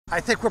I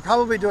think we're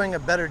probably doing a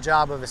better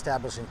job of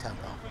establishing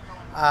tempo.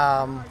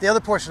 The other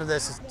portion of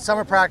this is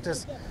summer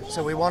practice,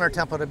 so we want our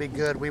tempo to be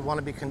good. We want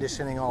to be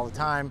conditioning all the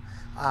time,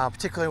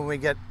 particularly when we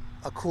get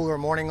a cooler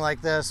morning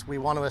like this. We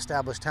want to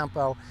establish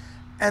tempo.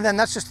 And then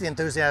that's just the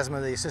enthusiasm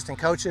of the assistant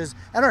coaches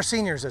and our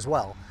seniors as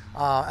well,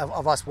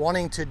 of us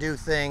wanting to do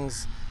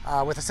things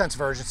with a sense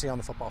of urgency on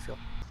the football field.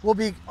 We'll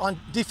be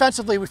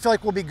defensively. We feel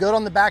like we'll be good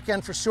on the back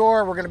end for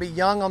sure. We're going to be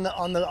young on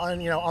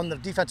the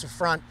defensive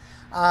front.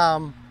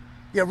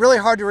 Really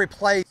hard to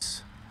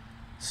replace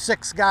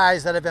 6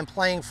 guys that have been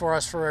playing for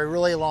us for a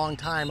really long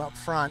time up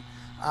front.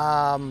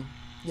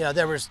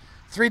 There was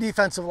 3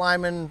 defensive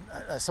linemen,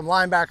 some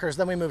linebackers,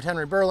 then we moved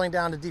Henry Burling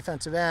down to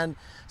defensive end.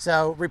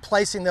 So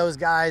replacing those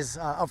guys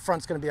up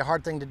front is going to be a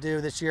hard thing to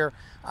do this year.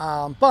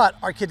 But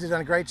our kids have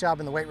done a great job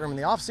in the weight room in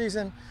the off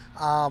season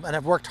and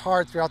have worked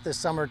hard throughout this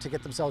summer to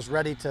get themselves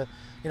ready to,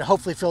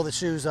 hopefully fill the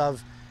shoes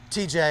of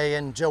TJ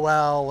and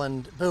Joel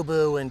and Boo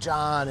Boo and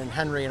John and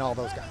Henry and all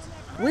those guys.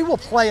 We will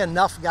play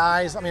enough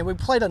guys. I mean, we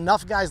played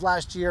enough guys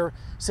last year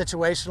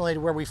situationally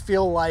to where we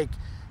feel like,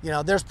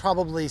 there's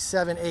probably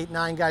 7, 8,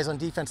 9 guys on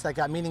defense that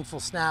got meaningful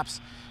snaps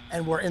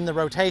and were in the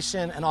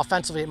rotation. And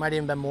offensively, it might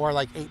even been more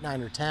like 8,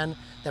 9, or 10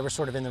 that were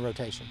sort of in the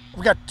rotation.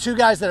 We've got 2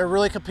 guys that are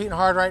really competing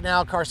hard right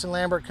now, Carson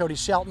Lambert, Cody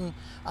Shelton.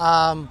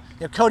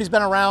 Cody's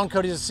been around,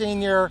 Cody's a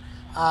senior.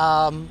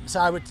 So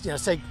I would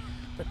say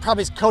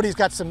probably Cody's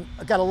got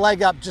a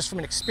leg up just from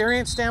an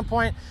experience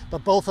standpoint,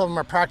 but both of them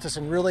are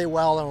practicing really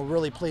well and we're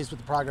really pleased with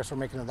the progress we're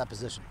making at that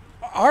position.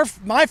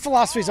 My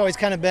philosophy has always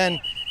kind of been,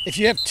 if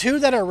you have 2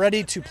 that are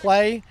ready to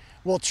play,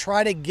 we'll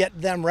try to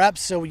get them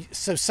reps so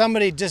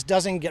somebody just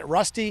doesn't get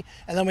rusty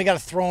and then we got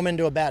to throw them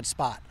into a bad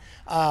spot.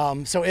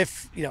 So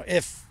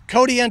if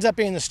Cody ends up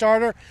being the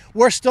starter,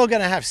 we're still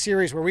going to have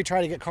series where we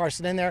try to get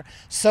Carson in there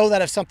so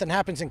that if something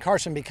happens and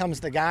Carson becomes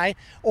the guy,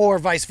 or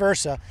vice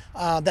versa,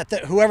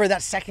 whoever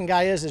that second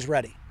guy is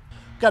ready.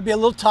 Got to be a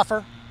little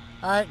tougher.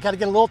 All right, got to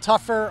get a little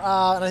tougher,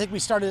 and I think we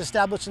started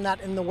establishing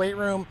that in the weight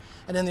room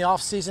and in the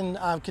off-season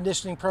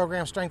conditioning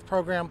program, strength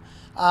program.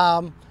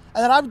 And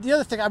then the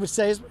other thing I would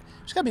say is we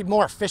just got to be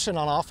more efficient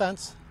on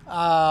offense.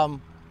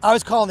 I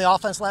was calling the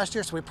offense last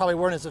year, so we probably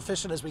weren't as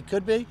efficient as we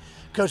could be.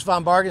 Coach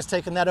Von Bargen's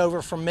taken that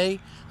over from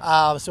me,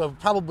 so it'll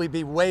probably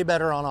be way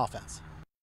better on offense.